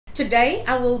Today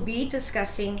I will be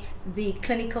discussing the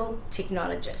clinical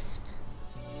technologist.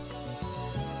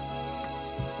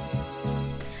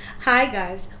 Hi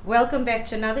guys, welcome back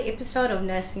to another episode of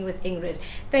Nursing with Ingrid.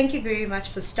 Thank you very much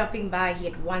for stopping by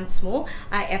yet once more.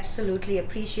 I absolutely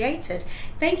appreciate it.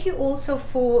 Thank you also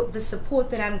for the support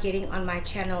that I'm getting on my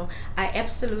channel. I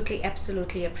absolutely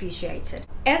appreciate it.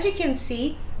 As you can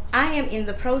see, I am in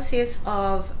the process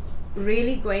of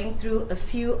really going through a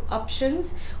few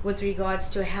options with regards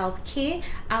to healthcare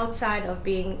outside of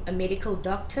being a medical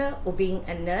doctor or being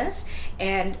a nurse,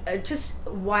 and just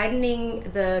widening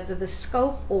the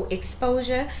scope or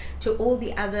exposure to all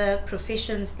the other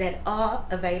professions that are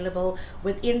available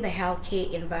within the healthcare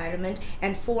environment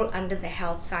and fall under the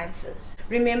health sciences.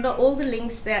 Remember, all the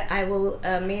links that I will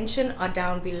mention are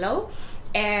down below,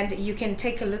 and you can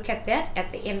take a look at that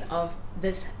at the end of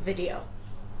this video.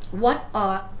 What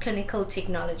are clinical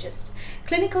technologists?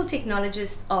 Clinical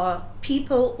technologists are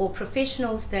people or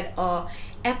professionals that are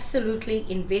absolutely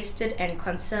invested and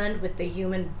concerned with the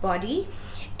human body,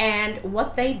 and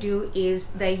what they do is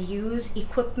they use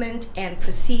equipment and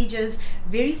procedures,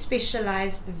 very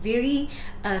specialized, very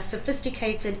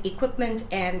sophisticated equipment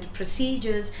and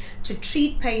procedures to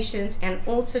treat patients, and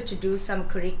also to do some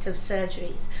corrective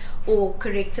surgeries or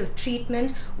corrective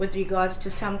treatment with regards to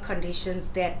some conditions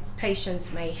that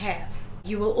patients may have.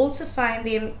 You will also find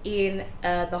them in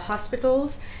the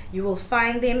hospitals. You will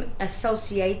find them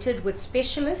associated with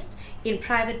specialists in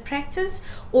private practice,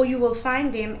 or you will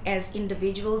find them as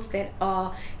individuals that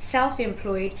are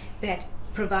self-employed that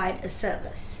provide a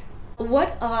service.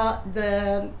 What are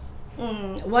the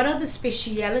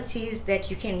specialities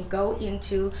that you can go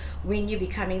into when you're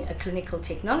becoming a clinical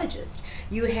technologist?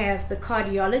 You have the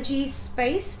cardiology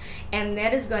space, and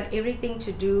that has got everything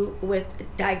to do with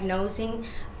diagnosing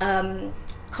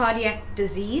cardiac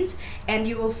disease, and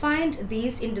you will find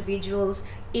these individuals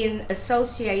in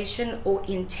association or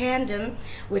in tandem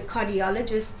with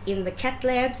cardiologists in the cath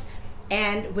labs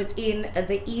and within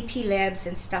the EP labs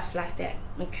and stuff like that.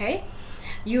 Okay.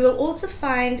 You will also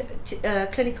find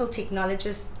clinical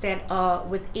technologists that are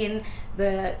within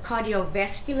the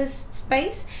cardiovascular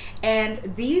space,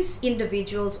 and these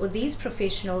individuals or these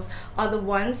professionals are the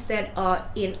ones that are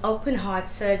in open heart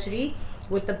surgery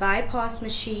with the bypass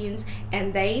machines,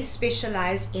 and they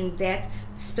specialize in that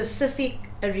specific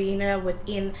arena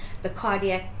within the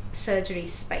cardiac surgery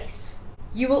space.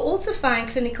 You will also find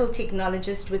clinical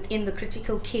technologists within the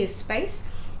critical care space.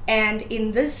 And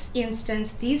in this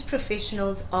instance, these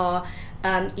professionals are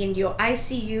in your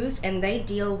ICUs, and they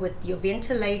deal with your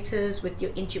ventilators, with your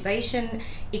intubation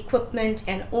equipment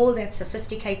and all that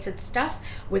sophisticated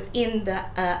stuff within the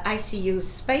ICU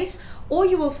space. Or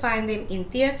you will find them in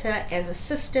theater as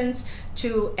assistants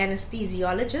to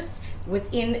anesthesiologists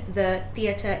within the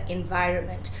theater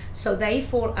environment. So they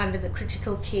fall under the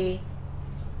critical care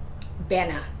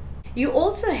banner. You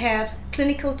also have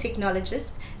clinical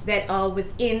technologists that are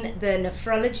within the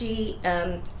nephrology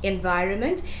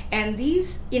environment, and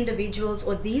these individuals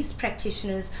or these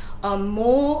practitioners are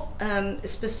more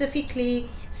specifically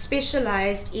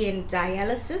specialized in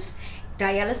dialysis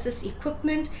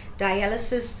equipment,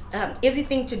 dialysis,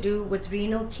 everything to do with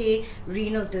renal care,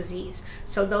 renal disease.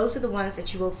 So those are the ones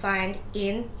that you will find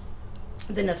in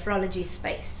the nephrology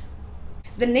space.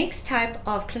 The next type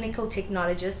of clinical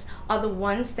technologists are the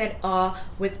ones that are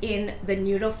within the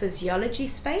neurophysiology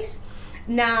space.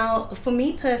 Now, for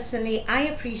me personally, I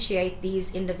appreciate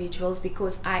these individuals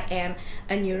because I am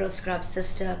a neuroscrub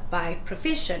sister by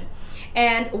profession.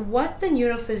 And what the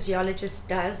neurophysiologist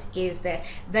does is that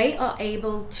they are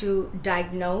able to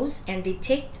diagnose and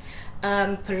detect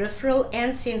peripheral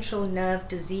and central nerve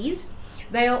disease.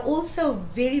 They are also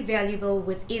very valuable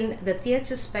within the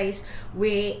theater space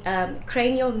where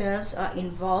cranial nerves are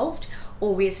involved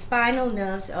or where spinal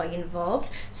nerves are involved.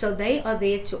 So they are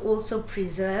there to also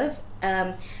preserve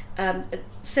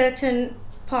certain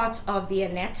parts of the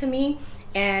anatomy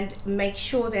and make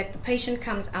sure that the patient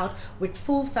comes out with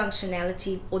full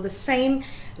functionality, or the same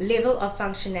level of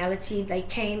functionality they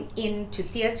came into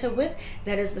theater with.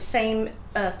 That is the same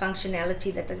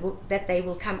functionality that they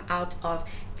will come out of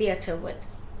theater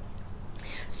with.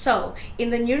 So in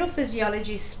the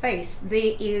neurophysiology space,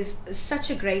 there is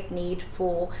such a great need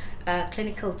for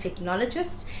clinical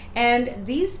technologists, and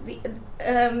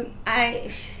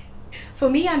for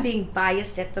me, I'm being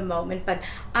biased at the moment, but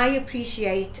I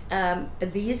appreciate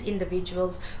these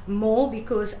individuals more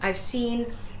because I've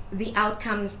seen the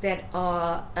outcomes that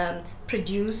are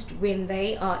produced when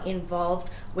they are involved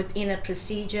within a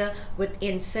procedure,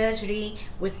 within surgery,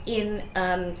 within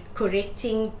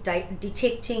correcting,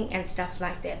 detecting, and stuff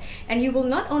like that. And you will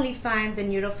not only find the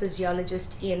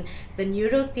neurophysiologist in the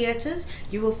neuro theaters,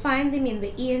 you will find them in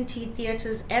the ENT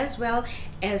theaters as well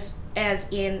as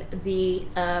in the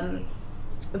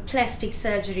plastic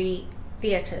surgery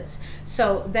theaters.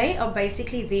 So they are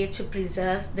basically there to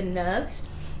preserve the nerves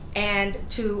and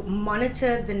to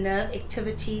monitor the nerve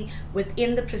activity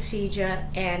within the procedure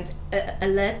and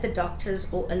alert the doctors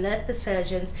or alert the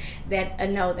surgeons that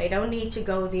no, they don't need to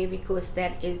go there because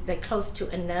they're close to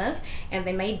a nerve and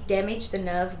they may damage the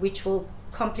nerve, which will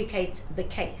complicate the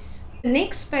case. The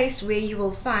next space where you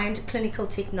will find clinical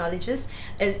technologists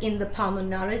is in the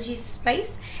pulmonology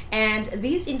space, and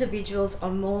these individuals are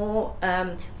more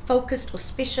focused or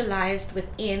specialized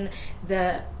within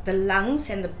the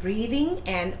lungs and the breathing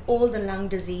and all the lung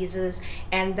diseases,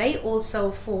 and they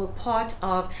also fall part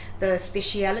of the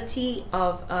speciality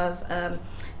of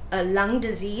a lung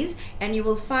disease, and you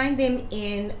will find them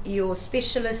in your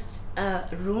specialist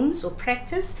rooms or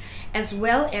practice, as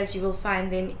well as you will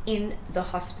find them in the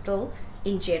hospital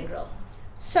in general.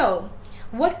 So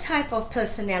what type of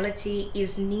personality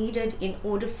is needed in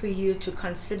order for you to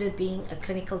consider being a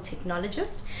clinical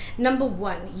technologist? Number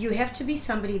one, you have to be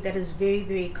somebody that is very,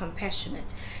 very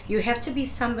compassionate. You have to be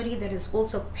somebody that is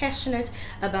also passionate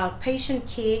about patient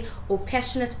care or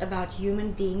passionate about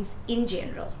human beings in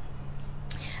general.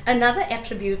 Another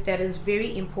attribute that is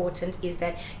very important is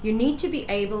that you need to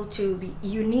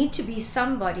be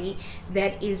somebody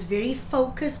that is very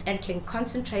focused and can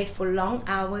concentrate for long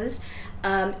hours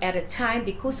at a time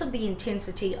because of the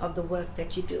intensity of the work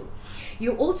that you do.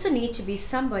 You also need to be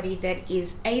somebody that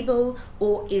is able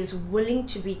or is willing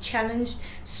to be challenged,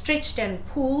 stretched and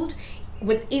pulled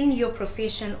within your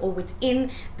profession or within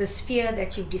the sphere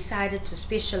that you've decided to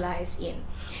specialize in.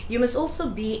 You must also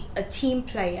be a team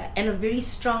player, and a very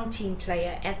strong team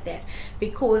player at that,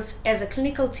 because as a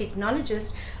clinical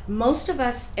technologist, most of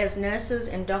us as nurses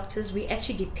and doctors, we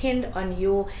actually depend on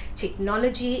your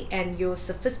technology and your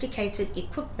sophisticated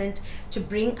equipment to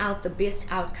bring out the best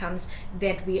outcomes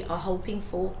that we are hoping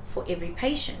for every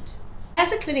patient.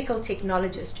 As a clinical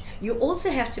technologist, you also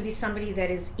have to be somebody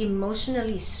that is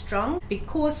emotionally strong,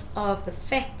 because of the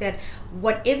fact that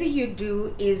whatever you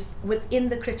do is within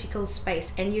the critical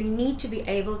space, and you need to be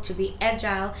able to be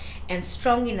agile and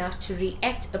strong enough to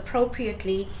react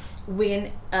appropriately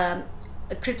when a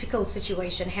critical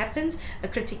situation happens, a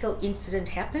critical incident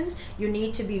happens. You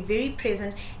need to be very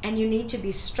present, and you need to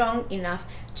be strong enough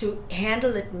to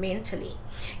handle it mentally.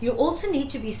 You also need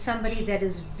to be somebody that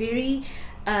is very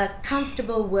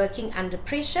comfortable working under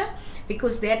pressure,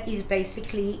 because that is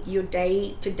basically your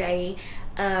day-to-day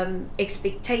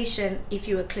expectation if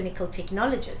you're a clinical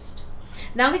technologist.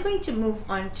 Now we're going to move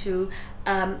on to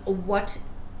what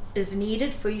is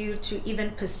needed for you to even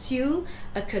pursue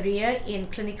a career in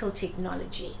clinical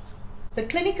technology. The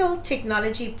clinical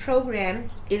technology program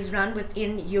is run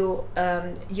within your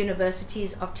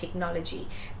universities of technology.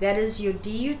 That is your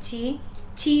DUT,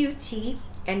 TUT,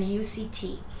 and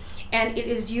UCT. And it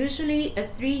is usually a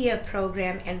 3-year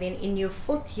program, and then in your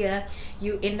 4th year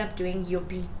you end up doing your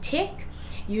B.Tech.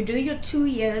 You do your 2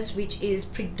 years, which is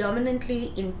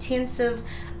predominantly intensive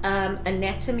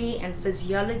anatomy and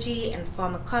physiology and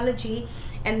pharmacology,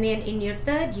 and then in your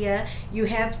 3rd year you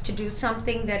have to do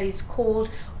something that is called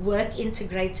work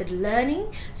integrated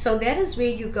learning. So that is where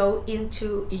you go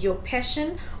into your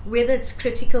passion, whether it's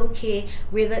critical care,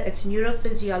 whether it's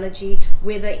neurophysiology,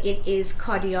 whether it is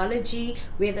cardiology,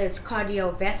 whether it's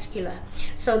cardiovascular.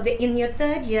 So in your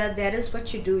 3rd year, that is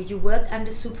what you do. You work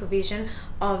under supervision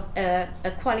of a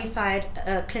qualified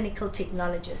clinical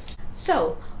technologist.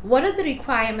 So what are the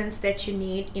requirements that you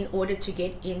need in order to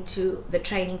get into the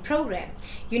training program?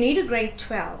 You need a grade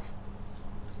 12.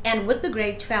 And with the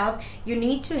grade 12, you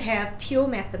need to have pure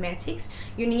mathematics,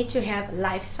 you need to have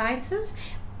life sciences,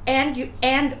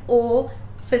 and or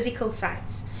physical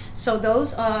science. So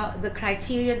those are the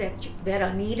criteria that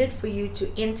are needed for you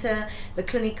to enter the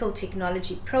clinical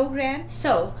technology program.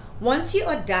 So once you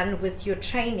are done with your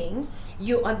training,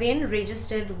 you are then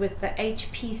registered with the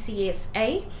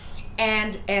HPCSA,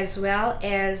 and as well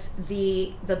as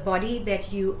the body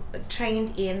that you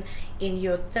trained in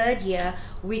your 3rd year,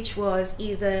 which was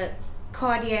either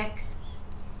cardiac,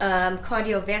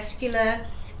 cardiovascular,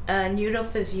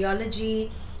 neurophysiology,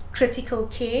 critical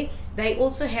care. They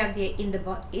also have their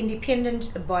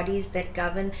independent bodies that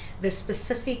govern the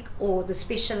specific or the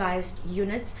specialized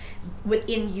units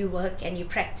within your work and your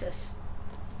practice.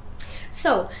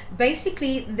 So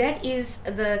basically that is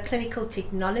the clinical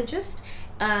technologist.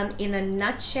 in a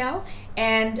nutshell,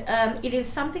 and it is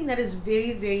something that is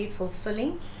very, very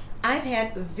fulfilling. I've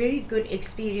had a very good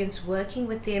experience working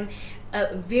with them.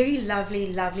 A very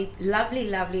lovely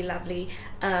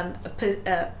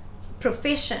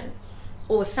profession,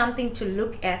 or something to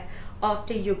look at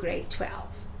after your grade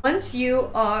 12. Once you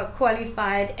are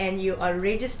qualified and you are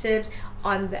registered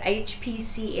on the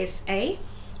HPCSA,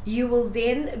 you will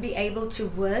then be able to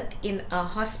work in a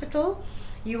hospital.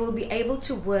 You will be able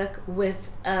to work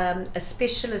with a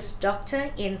specialist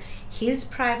doctor in his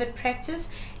private practice,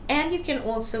 and you can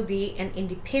also be an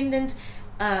independent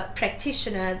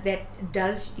practitioner that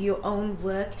does your own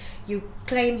work. You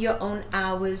claim your own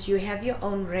hours, you have your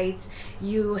own rates,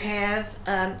 you have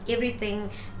everything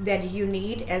that you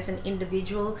need as an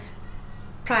individual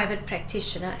private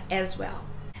practitioner as well.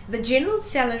 The general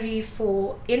salary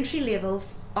for entry level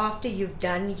after you've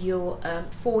done your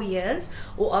 4 years,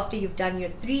 or after you've done your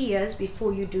 3 years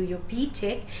before you do your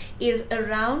BTech, is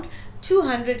around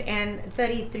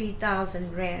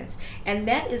 233,000 rands, and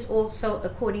that is also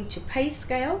according to pay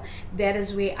scale. That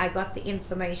is where I got the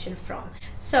information from.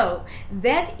 So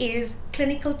that is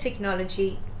clinical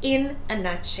technology in a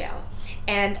nutshell,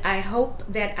 and I hope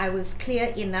that I was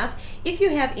clear enough. If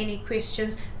you have any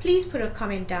questions, please put a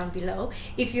comment down below.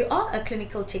 If you are a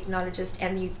clinical technologist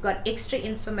and you've got extra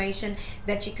information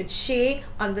that you could share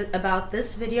on about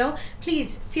this video,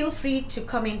 please feel free to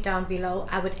comment down below.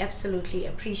 I would absolutely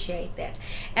appreciate that.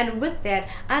 And with that,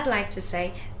 I'd like to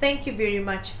say thank you very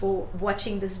much for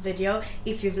watching this video.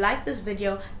 If you've liked this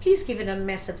video, please give it a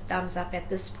massive thumbs up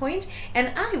at this point,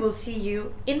 and I will see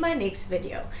you in my next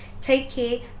video. Take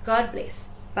care. God bless.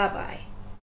 Bye bye.